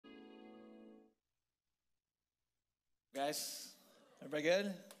Guys, everybody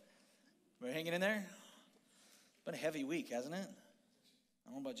good? Everybody hanging in there? It's been a heavy week, hasn't it? I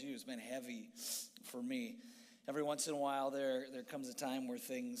don't know about you, it's been heavy for me. Every once in a while, there comes a time where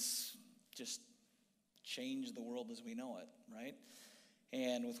things just change the world as we know it, right?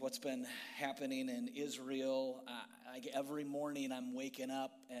 And with what's been happening in Israel, every morning I'm waking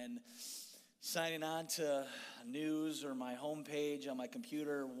up and signing on to news or my homepage on my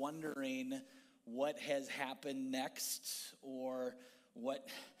computer, wondering what has happened next or what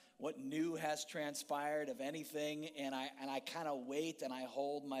new has transpired, if anything. And I kind of wait and I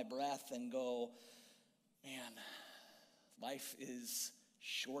hold my breath and go, man, life is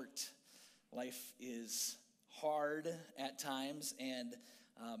short. Life is hard at times, and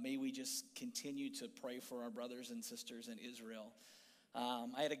may we just continue to pray for our brothers and sisters in Israel.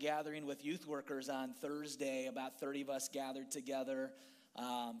 I had a gathering with youth workers on Thursday. About 30 of us gathered together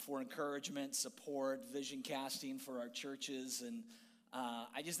for encouragement, support, vision casting for our churches. And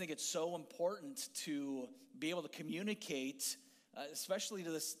I just think it's so important to be able to communicate, especially to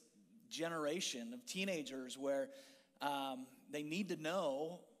this generation of teenagers where they need to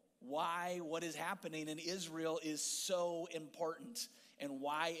know why what is happening in Israel is so important and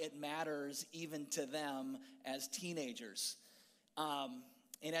why it matters even to them as teenagers.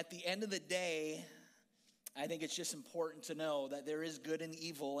 And at the end of the day, I think it's just important to know that there is good and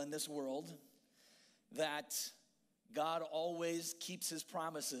evil in this world, that God always keeps his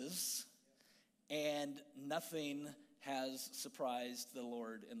promises, and nothing has surprised the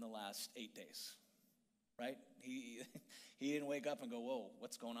Lord in the last 8 days, right? He didn't wake up and go, whoa,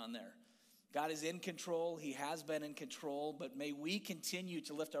 what's going on there? God is in control. He has been in control, but may we continue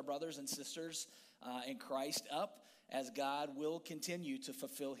to lift our brothers and sisters in Christ up as God will continue to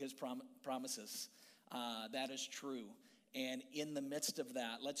fulfill his promises. That is true. And in the midst of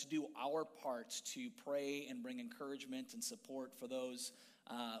that, let's do our part to pray and bring encouragement and support for those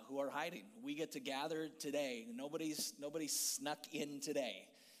who are hiding. We get to gather today. Nobody's snuck in today,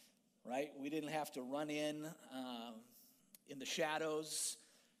 right? We didn't have to run in the shadows,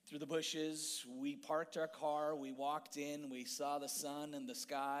 through the bushes. We parked our car. We walked in. We saw the sun and the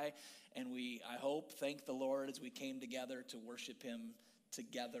sky. And I hope, thank the Lord as we came together to worship him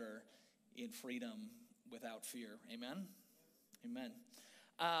together in freedom without fear. Amen? Amen.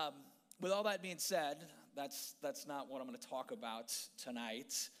 With all that being said, that's not what I'm going to talk about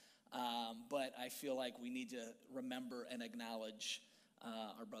tonight. But I feel like we need to remember and acknowledge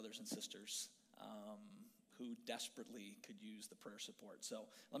our brothers and sisters who desperately could use the prayer support. So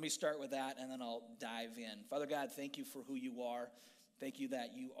let me start with that, and then I'll dive in. Father God, thank you for who you are. Thank you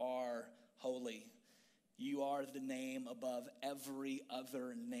that you are holy. You are the name above every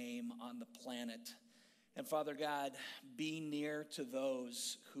other name on the planet. And Father God, be near to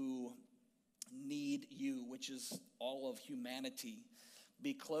those who need you, which is all of humanity.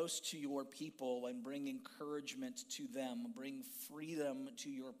 Be close to your people and bring encouragement to them. Bring freedom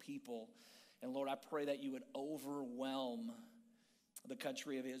to your people. And Lord, I pray that you would overwhelm the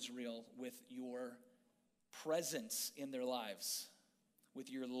country of Israel with your presence in their lives,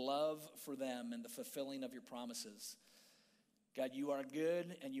 with your love for them and the fulfilling of your promises. God, you are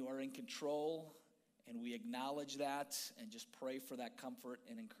good and you are in control, and we acknowledge that and just pray for that comfort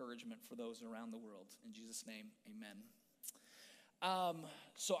and encouragement for those around the world. In Jesus' name, amen.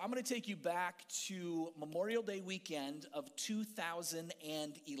 So I'm going to take you back to Memorial Day weekend of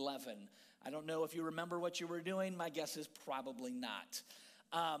 2011. I don't know if you remember what you were doing. My guess is probably not.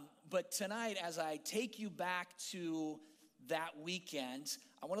 But tonight, as I take you back to that weekend,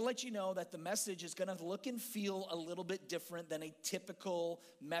 I want to let you know that the message is going to look and feel a little bit different than a typical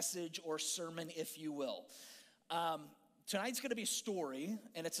message or sermon, if you will. Tonight's going to be a story,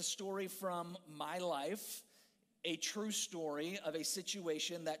 and it's a story from my life, a true story of a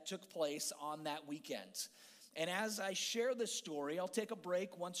situation that took place on that weekend. And as I share this story, I'll take a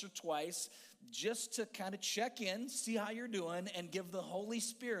break once or twice just to kind of check in, see how you're doing, and give the Holy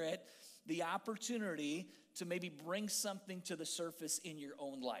Spirit the opportunity to maybe bring something to the surface in your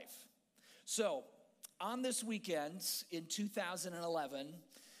own life. So, on this weekend in 2011,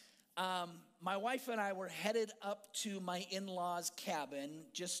 my wife and I were headed up to my in-laws' cabin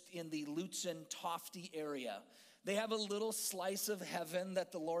just in the Lutzen-Tofte area. They have a little slice of heaven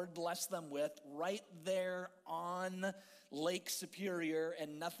that the Lord blessed them with right there on Lake Superior,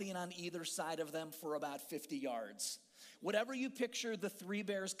 and nothing on either side of them for about 50 yards. Whatever you picture the Three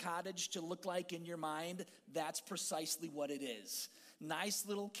Bears cottage to look like in your mind, that's precisely what it is. Nice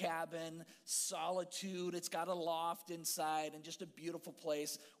little cabin, solitude. It's got a loft inside and just a beautiful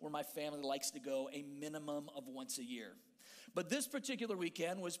place where my family likes to go a minimum of once a year. But this particular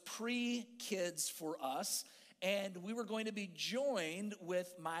weekend was pre-kids for us. and we were going to be joined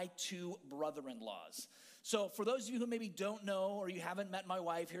with my two brother-in-laws. So for those of you who maybe don't know or you haven't met my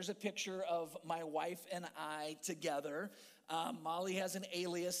wife, here's a picture of my wife and I together. Molly has an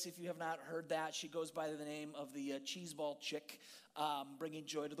alias, if you have not heard that. She goes by the name of the Cheeseball Chick, bringing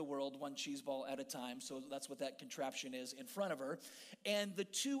joy to the world, one cheeseball at a time. So that's what that contraption is in front of her. And the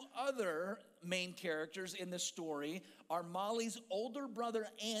two other main characters in this story are Molly's older brother,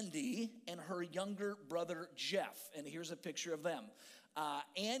 Andy, and her younger brother, Jeff. And here's a picture of them.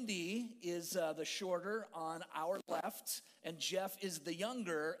 Andy is the shorter on our left, and Jeff is the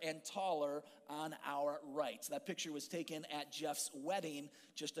younger and taller on our right. So that picture was taken at Jeff's wedding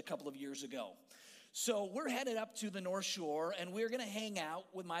just a couple of years ago. So we're headed up to the North Shore, and we're going to hang out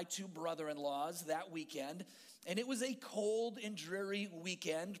with my two brother-in-laws that weekend. And it was a cold and dreary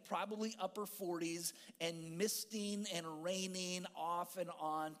weekend, probably upper 40s, and misting and raining off and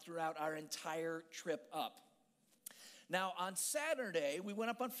on throughout our entire trip up. Now, on Saturday, we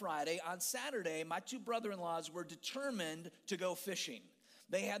went up on Friday. On Saturday, my two brother-in-laws were determined to go fishing.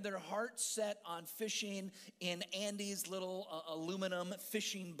 They had their heart set on fishing in Andy's little aluminum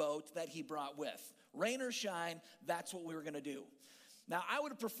fishing boat that he brought with. Rain or shine, that's what we were going to do. Now, I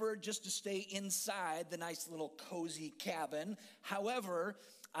would have preferred just to stay inside the nice little cozy cabin. However,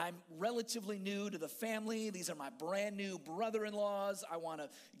 I'm relatively new to the family. These are my brand new brother-in-laws. I want to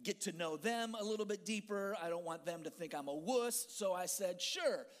get to know them a little bit deeper. I don't want them to think I'm a wuss. So I said,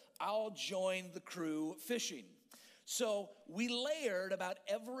 sure, I'll join the crew fishing. So we layered about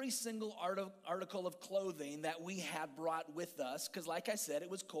every single article of clothing that we had brought with us, because like I said, it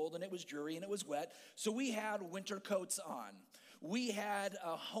was cold and it was dreary and it was wet. So we had winter coats on. We had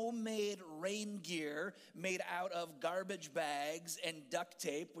a homemade rain gear made out of garbage bags and duct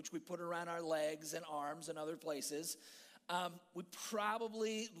tape, which we put around our legs and arms and other places. We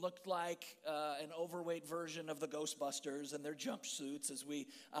probably looked like an overweight version of the Ghostbusters and their jumpsuits as we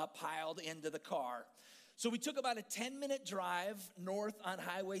piled into the car. So we took about a 10-minute drive north on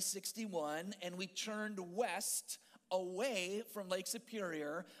Highway 61, and we turned west away from Lake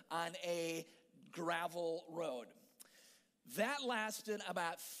Superior on a gravel road. That lasted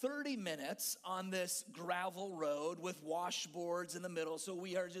about 30 minutes on this gravel road with washboards in the middle. So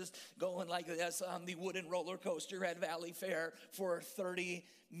we are just going like this on the wooden roller coaster at Valley Fair for 30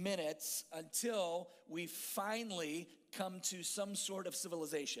 minutes until we finally come to some sort of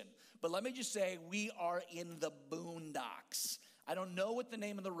civilization. But let me just say, we are in the boondocks. I don't know what the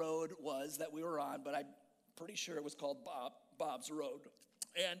name of the road was that we were on, but I'm pretty sure it was called Bob's Road.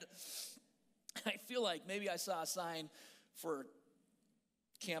 And I feel like maybe I saw a sign for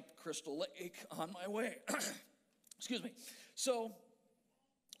Camp Crystal Lake on my way. Excuse me. So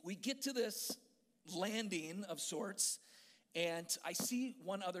we get to this landing of sorts, and I see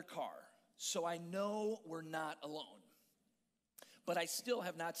one other car. So I know we're not alone. But I still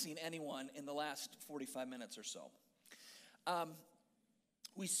have not seen anyone in the last 45 minutes or so.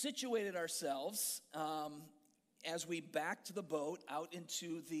 We situated ourselves as we backed the boat out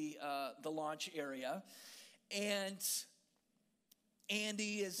into the launch area, and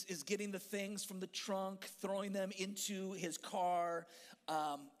Andy is getting the things from the trunk, throwing them into his car,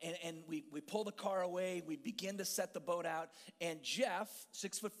 and we pull the car away. We begin to set the boat out, and Jeff,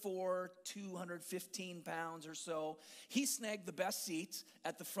 6'4", 215 pounds or so, he snagged the best seat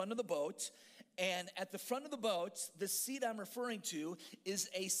at the front of the boat. And at the front of the boat, the seat I'm referring to is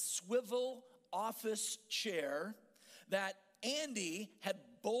a swivel office chair that Andy had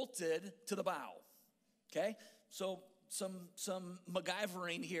bolted to the bow. Okay, so some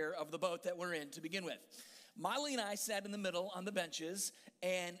MacGyvering here of the boat that we're in to begin with. Molly and I sat in the middle on the benches,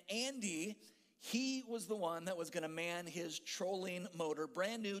 and Andy, he was the one that was going to man his trolling motor,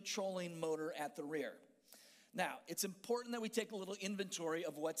 brand new trolling motor at the rear. Now, it's important that we take a little inventory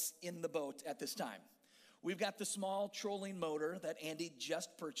of what's in the boat at this time. We've got the small trolling motor that Andy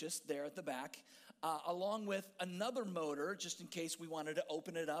just purchased there at the back, along with another motor, just in case we wanted to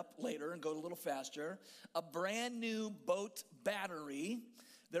open it up later and go a little faster, a brand new boat battery.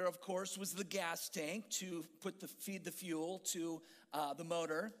 There, of course, was the gas tank to feed the fuel to the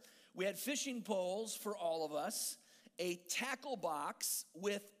motor. We had fishing poles for all of us, a tackle box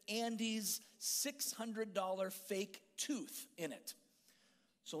with Andy's $600 fake tooth in it.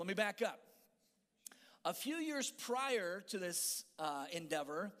 So let me back up. A few years prior to this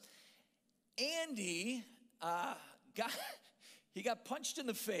endeavor, Andy got punched in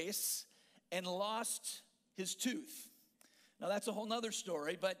the face and lost his tooth. Now that's a whole nother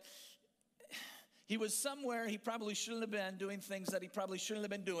story, but He was somewhere he probably shouldn't have been, doing things that he probably shouldn't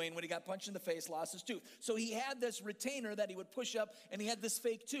have been doing. When he got punched in the face, lost his tooth. So he had this retainer that he would push up, and he had this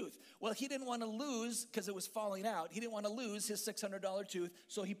fake tooth. Well, he didn't want to lose, because it was falling out, he didn't want to lose his $600 tooth,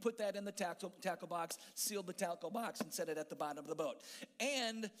 so he put that in the tackle box, sealed the tackle box, and set it at the bottom of the boat.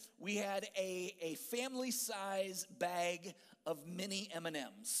 And we had a family-size bag of mini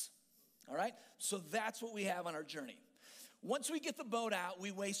M&Ms. All right? So that's what we have on our journey. Once we get the boat out, we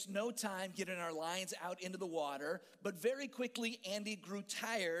waste no time getting our lines out into the water, but very quickly Andy grew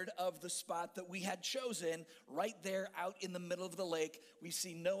tired of the spot that we had chosen right there out in the middle of the lake. We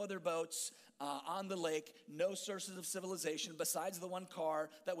see no other boats on the lake, no sources of civilization besides the one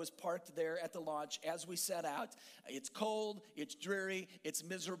car that was parked there at the launch as we set out. It's cold, it's dreary, it's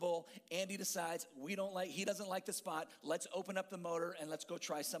miserable. Andy decides he doesn't like the spot. Let's open up the motor and let's go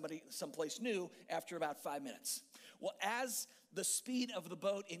try someplace new after about 5 minutes. Well, as the speed of the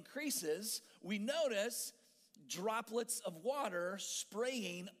boat increases, we notice droplets of water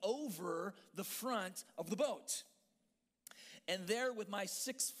spraying over the front of the boat. And there with my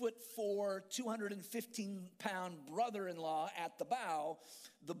 6'4", 215-pound brother-in-law at the bow,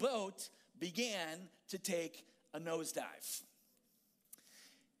 the boat began to take a nosedive.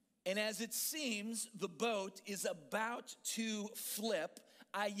 And as it seems the boat is about to flip,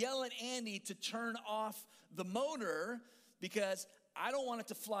 I yell at Andy to turn off the motor because I don't want it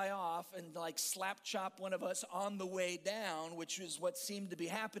to fly off and slap chop one of us on the way down, which is what seemed to be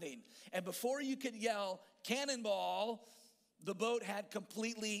happening. And before you could yell cannonball, the boat had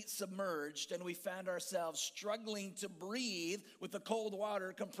completely submerged, and we found ourselves struggling to breathe with the cold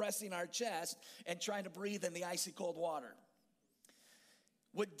water compressing our chest and trying to breathe in the icy cold water.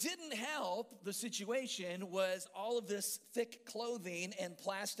 What didn't help the situation was all of this thick clothing and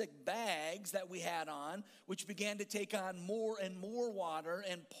plastic bags that we had on, which began to take on more and more water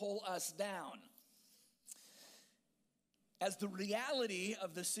and pull us down. As the reality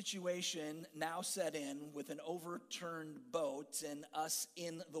of the situation now set in with an overturned boat and us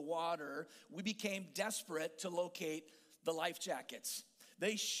in the water, we became desperate to locate the life jackets.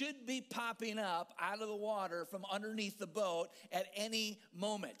 They should be popping up out of the water from underneath the boat at any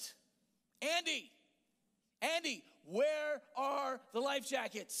moment. Andy, where are the life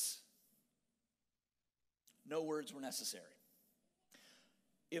jackets? No words were necessary.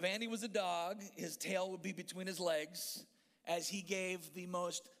 If Andy was a dog, his tail would be between his legs as he gave the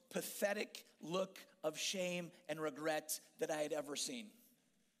most pathetic look of shame and regret that I had ever seen.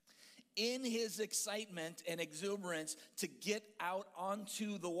 In his excitement and exuberance to get out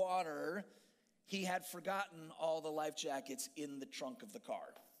onto the water, he had forgotten all the life jackets in the trunk of the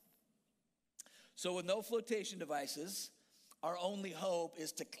car. So with no flotation devices, our only hope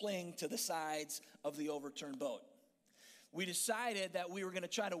is to cling to the sides of the overturned boat. We decided that we were going to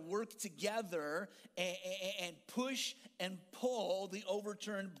try to work together and push and pull the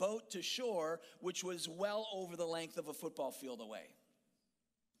overturned boat to shore, which was well over the length of a football field away.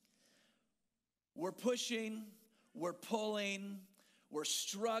 We're pushing, we're pulling, we're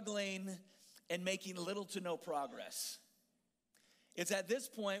struggling, and making little to no progress. It's at this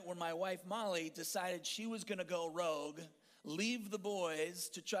point where my wife, Molly, decided she was going to go rogue, leave the boys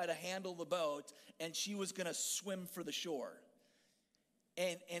to try to handle the boat, and she was going to swim for the shore.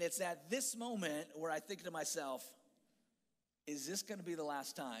 And it's at this moment where I think to myself, is this going to be the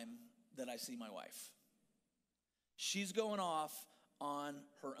last time that I see my wife? She's going off on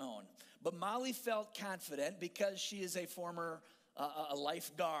her own. But Molly felt confident because she is a former a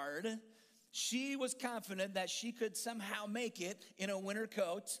lifeguard. She was confident that she could somehow make it in a winter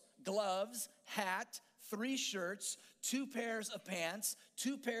coat, gloves, hat, 3 shirts, 2 pairs of pants,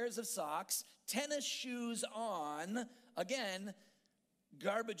 2 pairs of socks, tennis shoes on, again,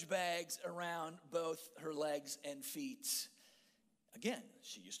 garbage bags around both her legs and feet. Again,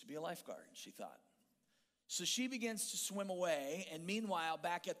 she used to be a lifeguard, she thought. So she begins to swim away, and meanwhile,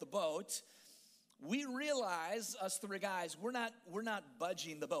 back at the boat, we realize, us 3 guys, we're not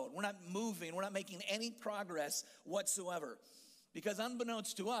budging the boat. We're not moving. We're not making any progress whatsoever. Because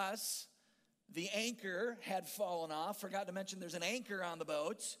unbeknownst to us, the anchor had fallen off. Forgot to mention there's an anchor on the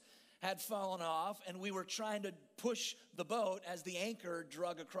boat. Had fallen off, and we were trying to push the boat as the anchor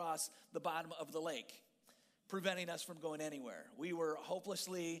drug across the bottom of the lake, preventing us from going anywhere. We were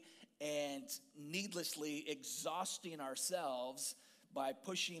hopelessly and needlessly exhausting ourselves by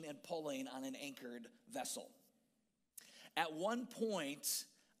pushing and pulling on an anchored vessel. At one point,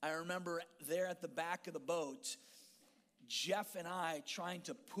 I remember there at the back of the boat, Jeff and I trying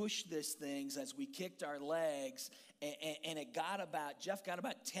to push these things as we kicked our legs, and Jeff got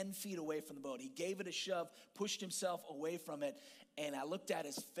about 10 feet away from the boat. He gave it a shove, pushed himself away from it, and I looked at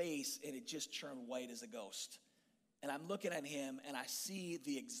his face, and it just turned white as a ghost. And I'm looking at him, and I see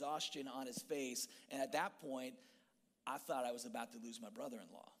the exhaustion on his face, and at that point, I thought I was about to lose my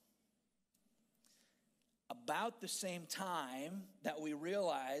brother-in-law. About the same time that we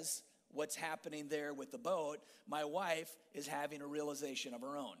realize what's happening there with the boat, my wife is having a realization of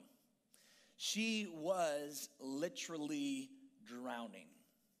her own. She was literally drowning.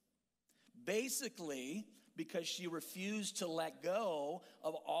 Basically, because she refused to let go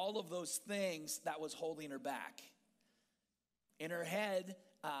of all of those things that was holding her back. In her head,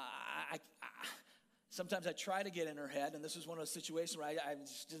 sometimes I try to get in her head, and this is one of those situations where it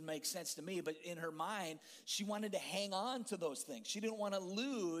just didn't make sense to me, but in her mind, she wanted to hang on to those things. She didn't want to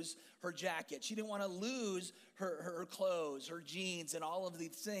lose her jacket. She didn't want to lose her clothes, her jeans, and all of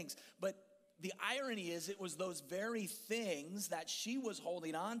these things. But the irony is it was those very things that she was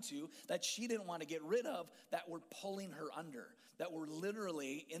holding on to, that she didn't want to get rid of, that were pulling her under, that were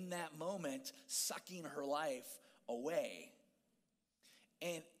literally, in that moment, sucking her life away.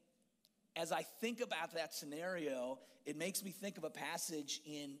 And as I think about that scenario, it makes me think of a passage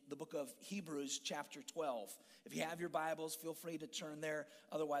in the book of Hebrews chapter 12. If you have your Bibles, feel free to turn there.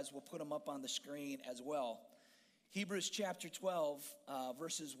 Otherwise, we'll put them up on the screen as well. Hebrews chapter 12,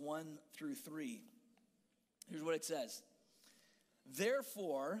 verses 1 through 3. Here's what it says.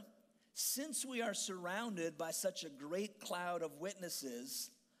 Therefore, since we are surrounded by such a great cloud of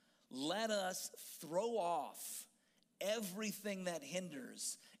witnesses, let us throw off everything that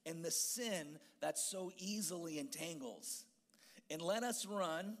hinders and the sin that so easily entangles. And let us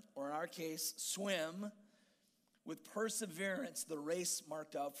run, or in our case, swim, with perseverance the race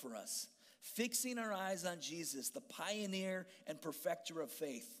marked out for us, fixing our eyes on Jesus, the pioneer and perfecter of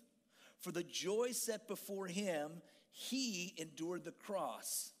faith. For the joy set before him, he endured the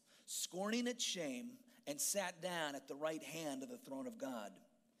cross, scorning its shame, and sat down at the right hand of the throne of God.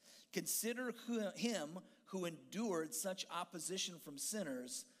 Consider him who endured such opposition from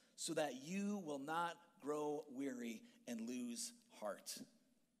sinners, so that you will not grow weary and lose heart.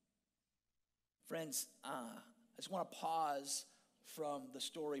 Friends, I just want to pause from the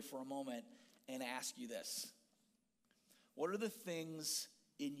story for a moment and ask you this. What are the things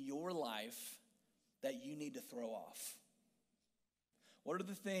in your life that you need to throw off? What are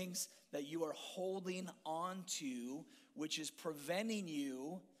the things that you are holding on to, which is preventing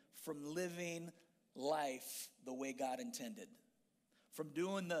you from living life the way God intended? From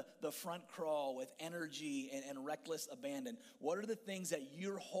doing the front crawl with energy and reckless abandon? What are the things that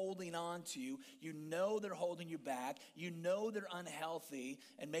you're holding on to? You know they're holding you back. You know they're unhealthy.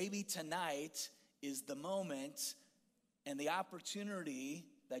 And maybe tonight is the moment and the opportunity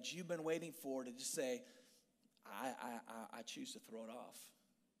that you've been waiting for to just say, I choose to throw it off.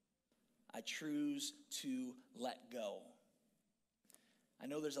 I choose to let go. I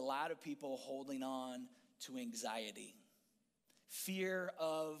know there's a lot of people holding on to anxiety, fear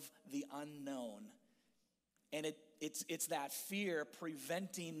of the unknown. And it's that fear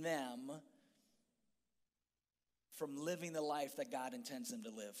preventing them from living the life that God intends them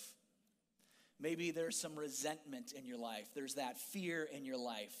to live. Maybe there's some resentment in your life. There's that fear in your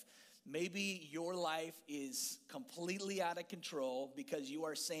life. Maybe your life is completely out of control because you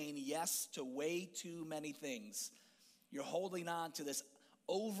are saying yes to way too many things. You're holding on to this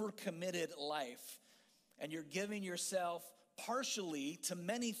overcommitted life, and you're giving yourself partially to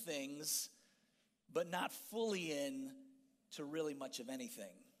many things, but not fully in to really much of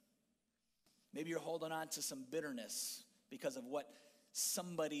anything. Maybe you're holding on to some bitterness because of what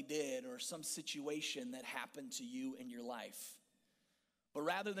somebody did or some situation that happened to you in your life. But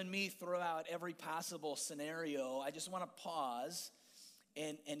rather than me throw out every possible scenario, I just want to pause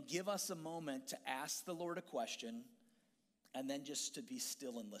and give us a moment to ask the Lord a question and then just to be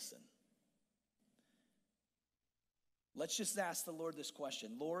still and listen. Let's just ask the Lord this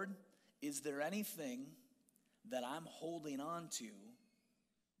question. Lord, is there anything that I'm holding on to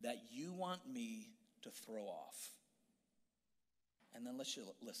that you want me to throw off? And then let's just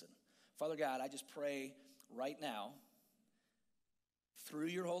listen. Father God, I just pray right now, through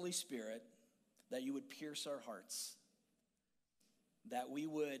your Holy Spirit, that you would pierce our hearts, that we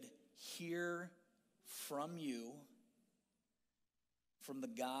would hear from you, from the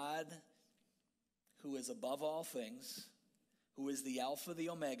God who is above all things, who is the Alpha, the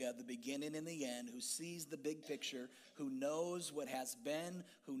Omega, the beginning and the end, who sees the big picture, who knows what has been,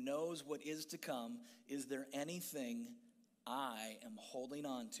 who knows what is to come. Is there anything I am holding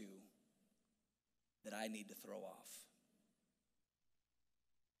on to that I need to throw off?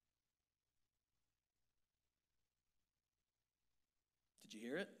 Did you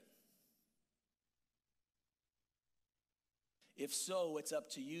hear it? If so, it's up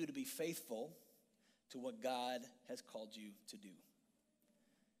to you to be faithful to what God has called you to do.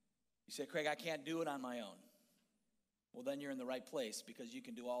 You say, Craig, I can't do it on my own. Well, then you're in the right place, because you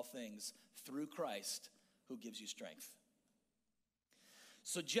can do all things through Christ who gives you strength.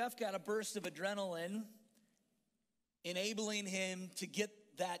 So Jeff got a burst of adrenaline, enabling him to get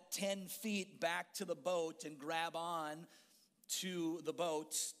that 10 feet back to the boat and grab on to the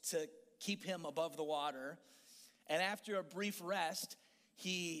boat to keep him above the water. And after a brief rest,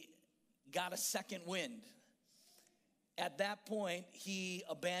 he got a second wind. At that point, he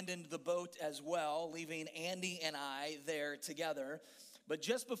abandoned the boat as well, leaving Andy and I there together. But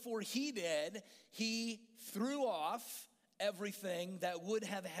just before he did, he threw off everything that would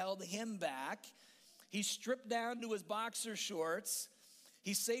have held him back. He stripped down to his boxer shorts.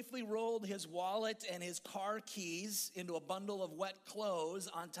 He safely rolled his wallet and his car keys into a bundle of wet clothes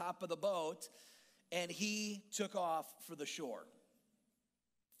on top of the boat, and he took off for the shore.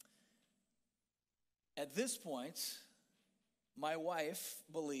 At this point, my wife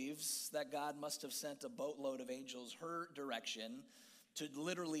believes that God must have sent a boatload of angels her direction to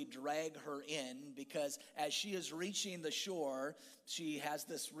literally drag her in, because as she is reaching the shore, she has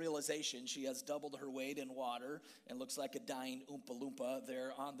this realization she has doubled her weight in water and looks like a dying Oompa Loompa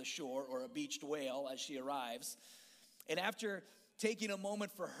there on the shore, or a beached whale as she arrives. And after taking a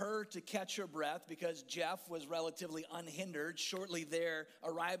moment for her to catch her breath, because Jeff was relatively unhindered, shortly there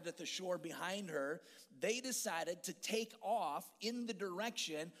arrived at the shore behind her, they decided to take off in the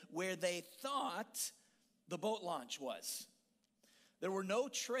direction where they thought the boat launch was. There were no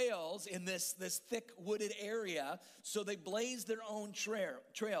trails in this thick wooded area, so they blazed their own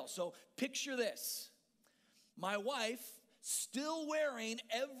trail. So picture this. My wife, still wearing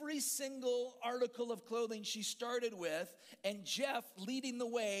every single article of clothing she started with, and Jeff leading the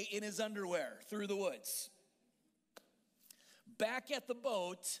way in his underwear through the woods. Back at the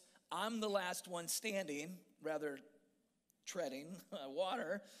boat, I'm the last one standing, rather treading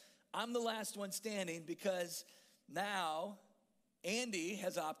water. I'm the last one standing, because now Andy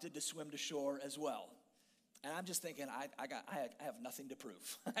has opted to swim to shore as well. And I'm just thinking, I have nothing to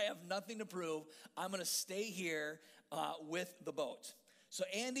prove. I have nothing to prove. I'm going to stay here with the boat. So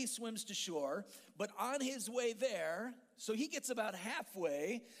Andy swims to shore, but on his way there, so he gets about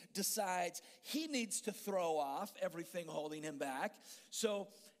halfway, decides he needs to throw off everything holding him back. So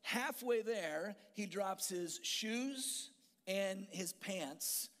halfway there, he drops his shoes and his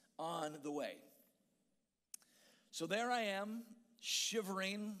pants on the way. So there I am,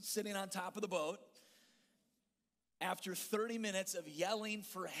 shivering, sitting on top of the boat. After 30 minutes of yelling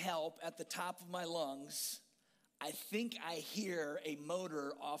for help at the top of my lungs, I think I hear a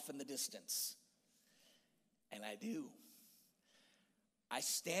motor off in the distance. And I do. I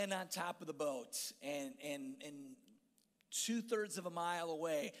stand on top of the boat, and 2/3 of a mile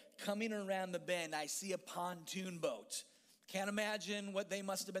away, coming around the bend, I see a pontoon boat. Can't imagine what they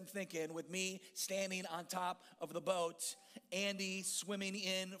must have been thinking with me standing on top of the boat, Andy swimming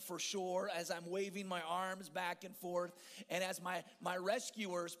in for shore as I'm waving my arms back and forth. And as my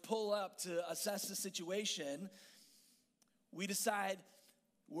rescuers pull up to assess the situation, we decide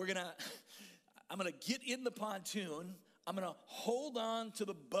I'm gonna get in the pontoon. I'm gonna hold on to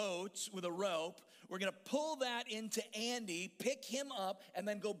the boat with a rope. We're gonna pull that into Andy, pick him up, and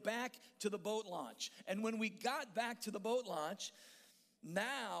then go back to the boat launch. And when we got back to the boat launch,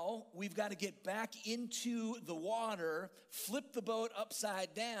 now we've got to get back into the water, flip the boat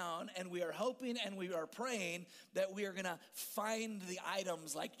upside down, and we are hoping and we are praying that we are going to find the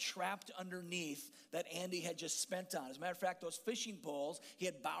items like trapped underneath that Andy had just spent on. As a matter of fact, those fishing poles he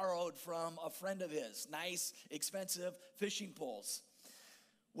had borrowed from a friend of his. Nice, expensive fishing poles.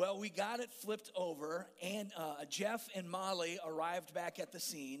 Well, we got it flipped over, and Jeff and Molly arrived back at the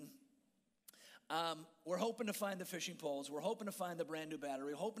scene. We're hoping to find the fishing poles. We're hoping to find the brand new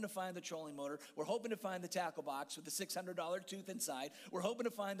battery. We're hoping to find the trolling motor. We're hoping to find the tackle box with the $600 tooth inside. We're hoping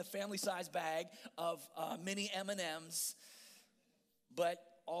to find the family-sized bag of mini M&Ms. But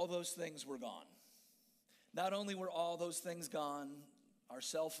all those things were gone. Not only were all those things gone, our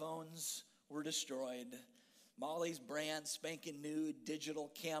cell phones were destroyed. Molly's brand spanking new digital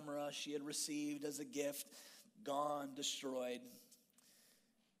camera she had received as a gift, gone, destroyed.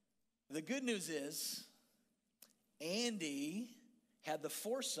 The good news is, Andy had the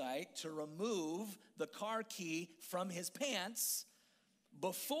foresight to remove the car key from his pants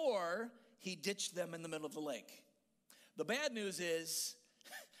before he ditched them in the middle of the lake. The bad news is,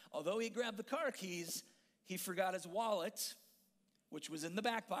 although he grabbed the car keys, he forgot his wallet, which was in the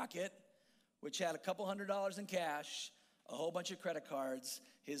back pocket, which had a couple $100 in cash, a whole bunch of credit cards,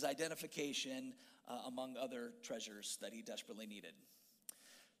 his identification, among other treasures that he desperately needed.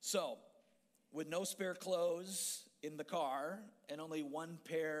 So, with no spare clothes in the car and only one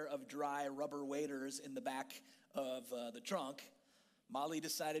pair of dry rubber waders in the back of the trunk, Molly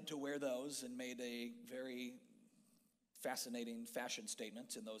decided to wear those and made a very fascinating fashion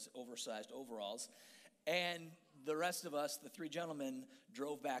statement in those oversized overalls. And the rest of us, the three gentlemen,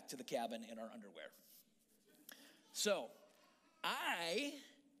 drove back to the cabin in our underwear. So, I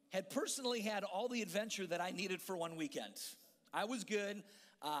had personally had all the adventure that I needed for one weekend. I was good.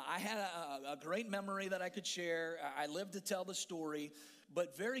 I had a great memory that I could share. I lived to tell the story.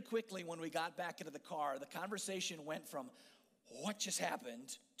 But very quickly when we got back into the car, the conversation went from what just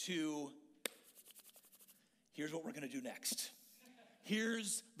happened to here's what we're going to do next.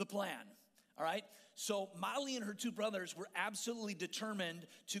 Here's the plan. All right? So Molly and her two brothers were absolutely determined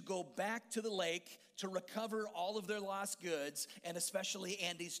to go back to the lake to recover all of their lost goods, and especially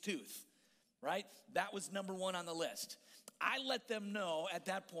Andy's tooth. Right? That was number one on the list. I let them know at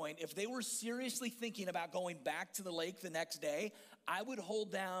that point, if they were seriously thinking about going back to the lake the next day, I would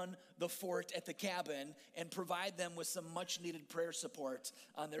hold down the fort at the cabin and provide them with some much needed prayer support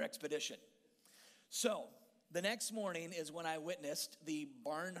on their expedition. So the next morning is when I witnessed the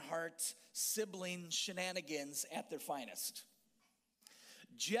Barnhart sibling shenanigans at their finest.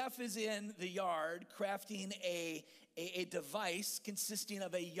 Jeff is in the yard crafting a device consisting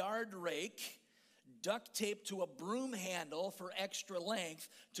of a yard rake, duct taped to a broom handle for extra length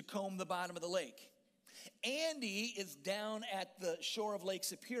to comb the bottom of the lake. Andy is down at the shore of Lake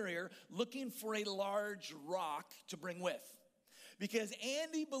Superior looking for a large rock to bring with. Because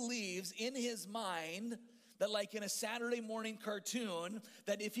Andy believes in his mind that, like in a Saturday morning cartoon,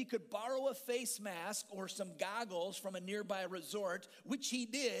 that if he could borrow a face mask or some goggles from a nearby resort, which he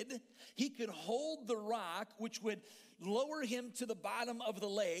did, he could hold the rock, which would lower him to the bottom of the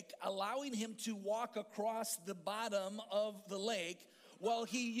lake, allowing him to walk across the bottom of the lake while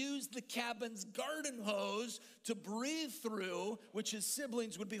he used the cabin's garden hose to breathe through, which his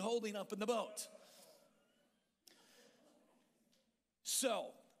siblings would be holding up in the boat. So,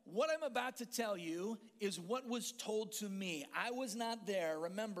 what I'm about to tell you is what was told to me. I was not there.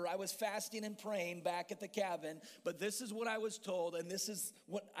 Remember, I was fasting and praying back at the cabin, but this is what I was told, and this is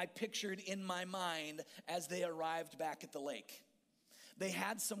what I pictured in my mind as they arrived back at the lake. They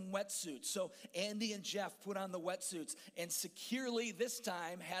had some wetsuits, so Andy and Jeff put on the wetsuits and securely this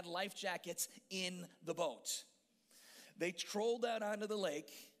time had life jackets in the boat. They trolled out onto the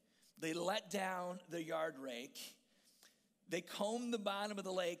lake. They let down the yard rake. They combed the bottom of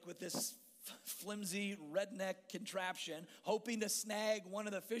the lake with this flimsy redneck contraption, hoping to snag one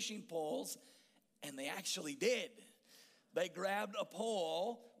of the fishing poles, and they actually did. They grabbed a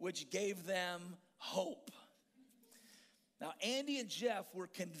pole, which gave them hope. Now, Andy and Jeff were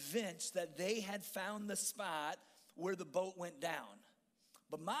convinced that they had found the spot where the boat went down.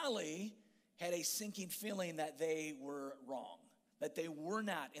 But Molly had a sinking feeling that they were wrong, that they were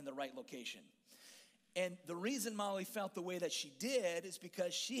not in the right location. And the reason Molly felt the way that she did is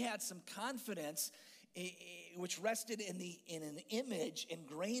because she had some confidence which rested in an image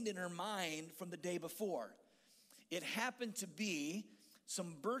ingrained in her mind from the day before. It happened to be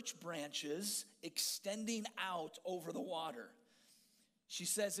some birch branches extending out over the water. She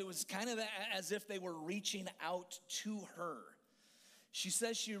says it was kind of as if they were reaching out to her. She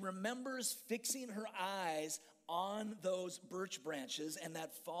says she remembers fixing her eyes on those birch branches and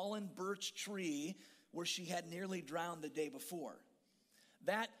that fallen birch tree where she had nearly drowned the day before.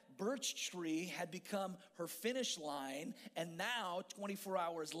 That birch tree had become her finish line, and now, 24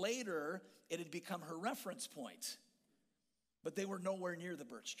 hours later, it had become her reference point. But they were nowhere near the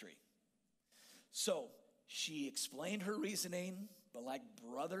birch tree. So she explained her reasoning, but like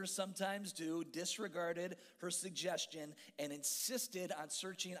brothers sometimes do, disregarded her suggestion and insisted on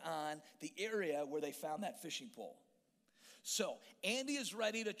searching on the area where they found that fishing pole. So Andy is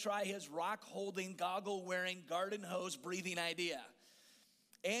ready to try his rock-holding, goggle-wearing, garden hose breathing idea.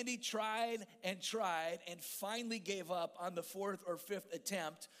 Andy tried and finally gave up on the fourth or fifth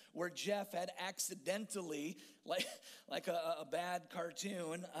attempt where Jeff had accidentally, like a bad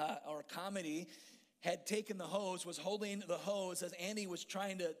cartoon or comedy, had taken the hose, was holding the hose as Andy was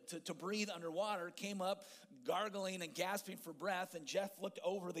trying to breathe underwater, came up gargling and gasping for breath, and Jeff looked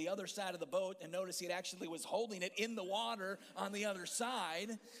over the other side of the boat and noticed he actually was holding it in the water on the other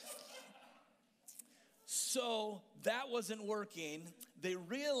side. So that wasn't working. They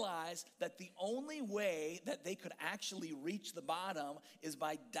realized that the only way that they could actually reach the bottom is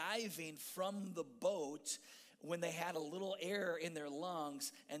by diving from the boat when they had a little air in their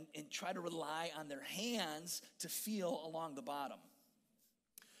lungs and try to rely on their hands to feel along the bottom.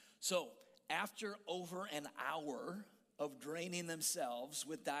 So after over an hour of draining themselves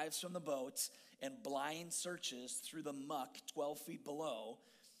with dives from the boats and blind searches through the muck 12 feet below,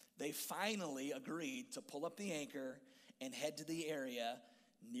 they finally agreed to pull up the anchor and head to the area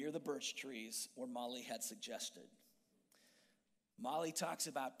near the birch trees where Molly had suggested. Molly talks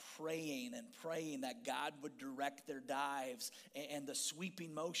about praying that God would direct their dives and the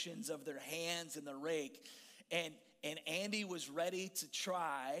sweeping motions of their hands in the rake. And Andy was ready to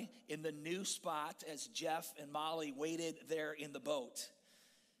try in the new spot as Jeff and Molly waited there in the boat.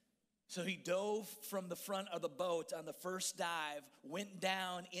 So he dove from the front of the boat on the first dive, went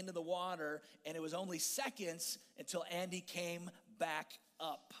down into the water, and it was only seconds until Andy came back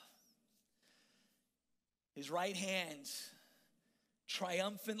up. His right hand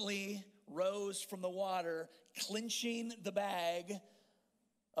triumphantly rose from the water, clinching the bag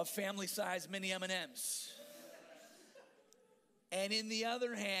of family-sized mini M&Ms. And in the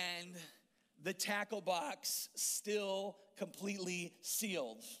other hand, the tackle box still completely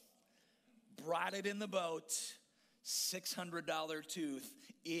sealed. Brought it in the boat, $600 tooth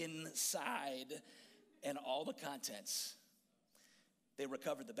inside, and all the contents. They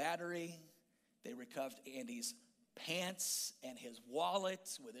recovered the battery. They recovered Andy's pants and his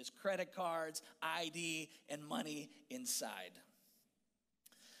wallet with his credit cards, ID, and money inside.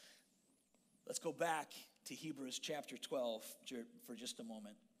 Let's go back to Hebrews chapter 12 for just a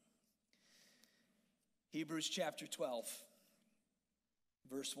moment. Hebrews chapter 12,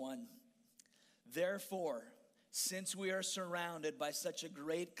 verse 1. Therefore, since we are surrounded by such a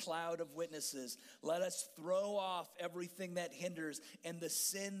great cloud of witnesses, let us throw off everything that hinders and the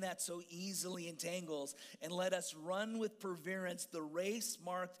sin that so easily entangles, and let us run with perseverance the race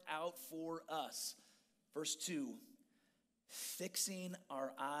marked out for us. Verse 2, fixing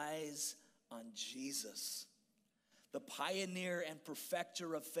our eyes on Jesus, the pioneer and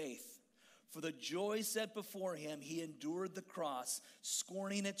perfecter of faith. For the joy set before him, he endured the cross,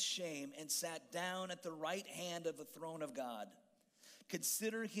 scorning its shame, and sat down at the right hand of the throne of God.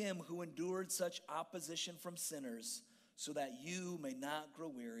 Consider him who endured such opposition from sinners, so that you may not grow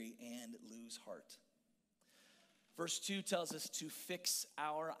weary and lose heart. Verse 2 tells us to fix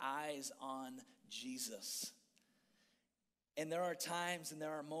our eyes on Jesus. And there are times and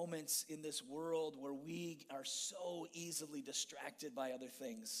there are moments in this world where we are so easily distracted by other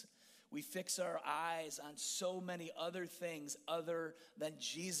things. We fix our eyes on so many other things other than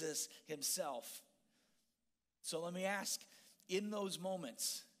Jesus himself. So let me ask, in those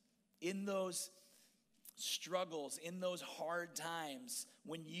moments, in those struggles, in those hard times,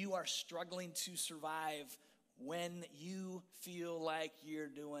 when you are struggling to survive, when you feel like you're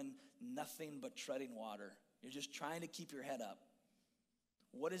doing nothing but treading water, you're just trying to keep your head up,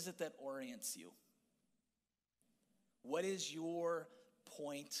 what is it that orients you? What is your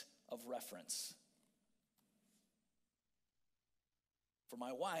point of reference? For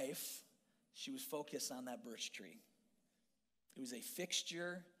my wife, she was focused on that birch tree. It was a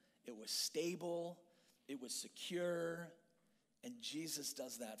fixture, it was stable, it was secure, and Jesus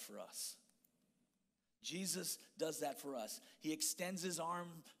does that for us. Jesus does that for us. He extends his arm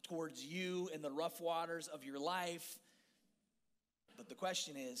towards you in the rough waters of your life. But the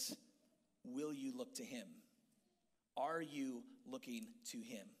question is, will you look to him? Are you looking to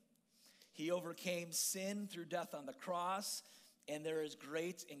him? He overcame sin through death on the cross, and there is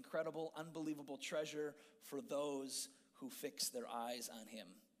great, incredible, unbelievable treasure for those who fix their eyes on him.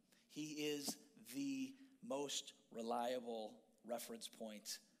 He is the most reliable reference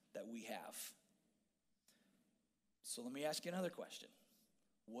point that we have. So let me ask you another question.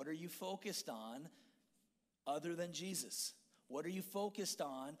 What are you focused on other than Jesus? What are you focused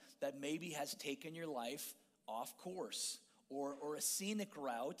on that maybe has taken your life off course or a scenic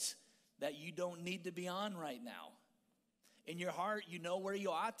route that you don't need to be on right now? In your heart, you know where you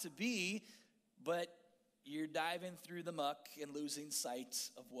ought to be, but you're diving through the muck and losing sight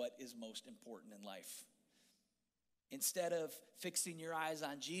of what is most important in life. Instead of fixing your eyes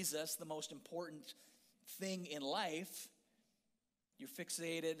on Jesus, the most important thing in life, you're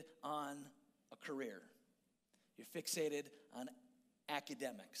fixated on a career. You're fixated on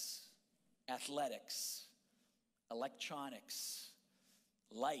academics, athletics, electronics,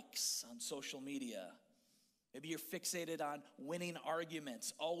 likes on social media. Maybe you're fixated on winning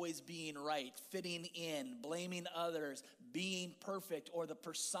arguments, always being right, fitting in, blaming others, being perfect, or the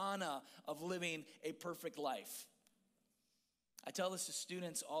persona of living a perfect life. I tell this to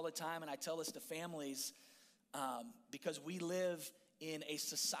students all the time, and I tell this to families because we live in a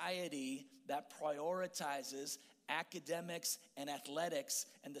society that prioritizes academics and athletics,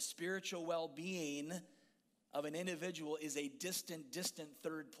 and the spiritual well-being of an individual is a distant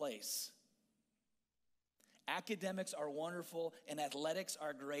third place. Academics are wonderful and athletics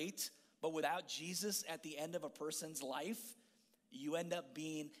are great, but without Jesus at the end of a person's life, you end up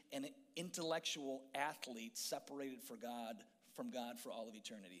being an intellectual athlete separated from God for all of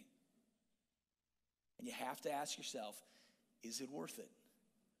eternity. And you have to ask yourself, is it worth it?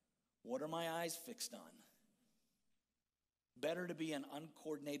 What are my eyes fixed on? Better to be an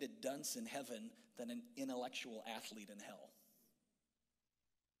uncoordinated dunce in heaven than an intellectual athlete in hell.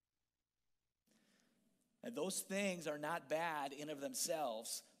 And those things are not bad in of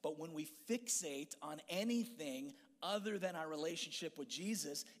themselves, but when we fixate on anything other than our relationship with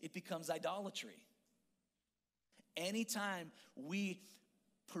Jesus, it becomes idolatry. Anytime we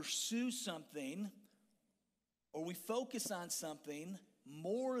pursue something or we focus on something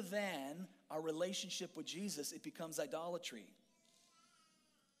more than our relationship with Jesus, it becomes idolatry.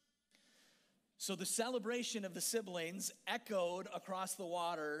 So the celebration of the siblings echoed across the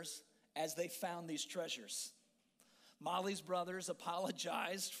waters as they found these treasures. Molly's brothers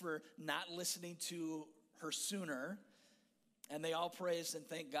apologized for not listening to her sooner, and they all praised and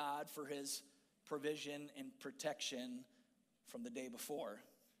thanked God for his provision and protection from the day before.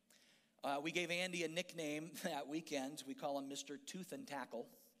 We gave Andy a nickname that weekend. We call him Mr. Tooth and Tackle.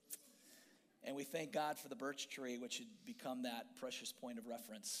 And we thank God for the birch tree, which had become that precious point of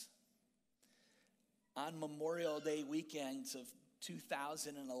reference. On Memorial Day weekend of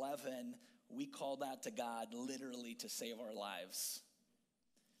 2011, we called out to God literally to save our lives.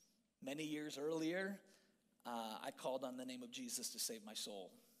 Many years earlier, I called on the name of Jesus to save my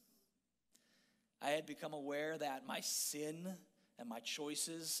soul. I had become aware that my sin and my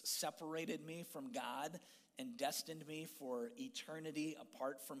choices separated me from God and destined me for eternity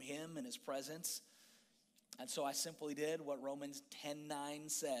apart from him and his presence. And so I simply did what Romans 10:9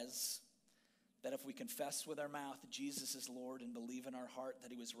 says, that if we confess with our mouth Jesus is Lord and believe in our heart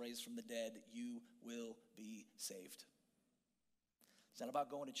that he was raised from the dead, you will be saved. It's not about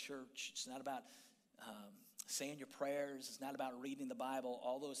going to church. It's not about saying your prayers. It's not about reading the Bible.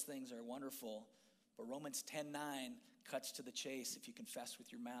 All those things are wonderful. But Romans 10:9 cuts to the chase. If you confess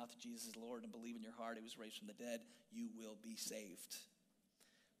with your mouth Jesus is Lord and believe in your heart he was raised from the dead, you will be saved.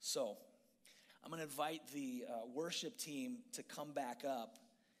 So I'm going to invite the worship team to come back up.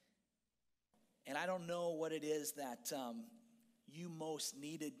 And I don't know what it is that you most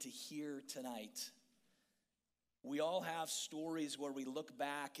needed to hear tonight. We all have stories where we look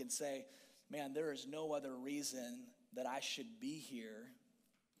back and say, man, there is no other reason that I should be here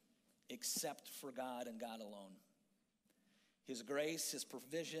except for God and God alone. His grace, his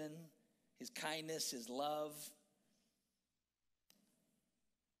provision, his kindness, his love.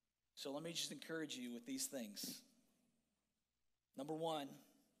 So let me just encourage you with these things. Number one,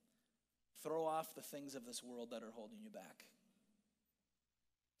 throw off the things of this world that are holding you back.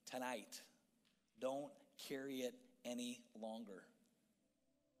 Tonight, don't carry it any longer.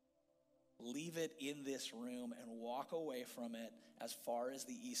 Leave it in this room and walk away from it as far as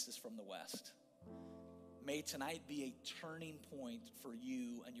the east is from the west. May tonight be a turning point for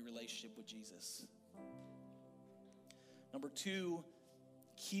you and your relationship with Jesus. Number two,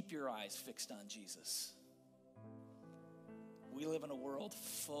 keep your eyes fixed on Jesus. We live in a world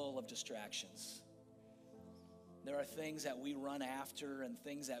full of distractions. There are things that we run after and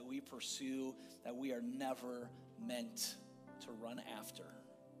things that we pursue that we are never meant to run after.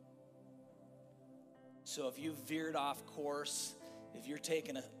 So if you've veered off course, if you're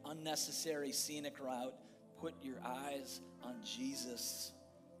taking an unnecessary scenic route, put your eyes on Jesus.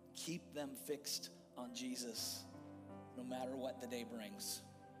 Keep them fixed on Jesus, no matter what the day brings.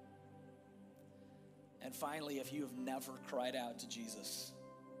 And finally, if you have never cried out to Jesus,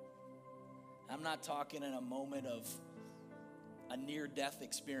 I'm not talking in a moment of a near-death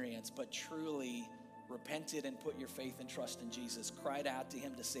experience, but truly repented and put your faith and trust in Jesus, cried out to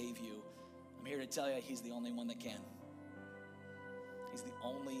him to save you, I'm here to tell you he's the only one that can. He's the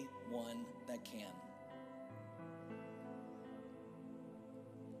only one that can.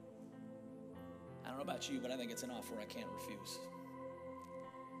 I don't know about you, but I think it's an offer I can't refuse.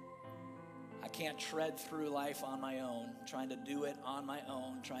 I can't tread through life on my own, trying to do it on my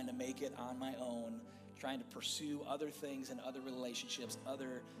own, trying to make it on my own, trying to pursue other things and other relationships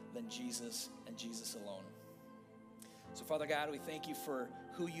other than Jesus and Jesus alone. So, Father God, we thank you for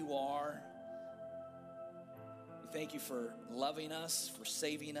who you are. We thank you for loving us, for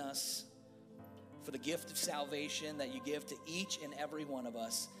saving us, for the gift of salvation that you give to each and every one of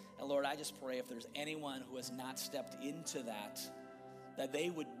us. And Lord, I just pray if there's anyone who has not stepped into that, that they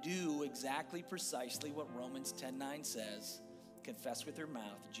would do exactly precisely what Romans 10:9 says, confess with their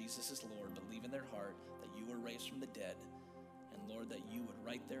mouth Jesus is Lord, believe in their heart that you were raised from the dead, and Lord, that you would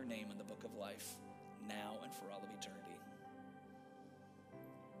write their name in the book of life now and for all of eternity.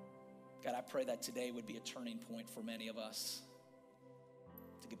 God, I pray that today would be a turning point for many of us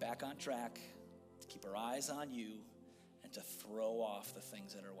to get back on track, to keep our eyes on you, and to throw off the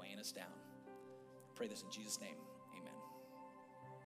things that are weighing us down. I pray this in Jesus' name.